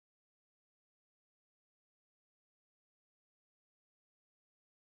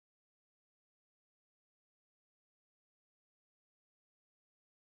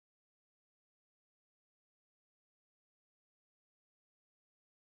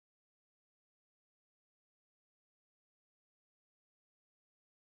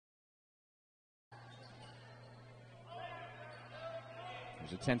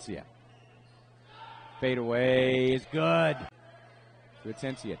Atencia. Fade away is good. To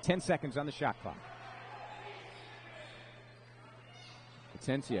Atencia. 10 seconds on the shot clock.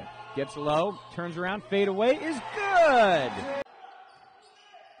 Atencia gets low, turns around, fade away is good.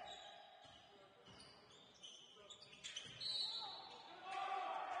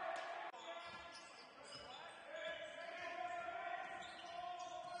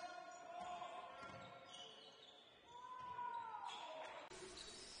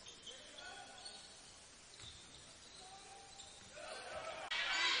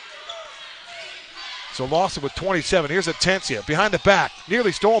 So Lawson with 27. Here's Atencia behind the back,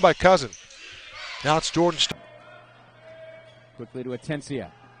 nearly stolen by Cousin. Now it's Jordan. Quickly to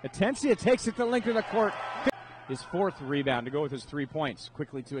Atencia. Atencia takes it to the length of the court. His fourth rebound to go with his 3 points.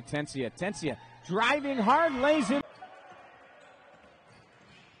 Quickly to Atencia. Atencia driving hard, lays it.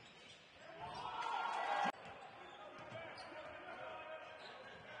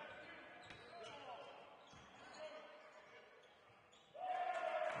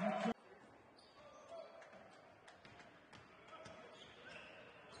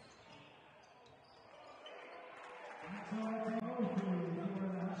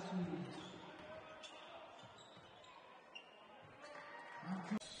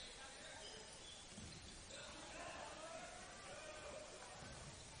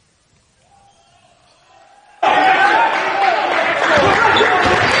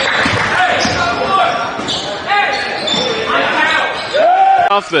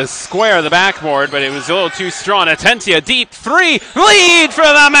 Off the square of the backboard, but it was a little too strong. Atencia, deep three, lead for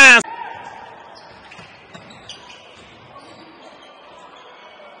the Mass.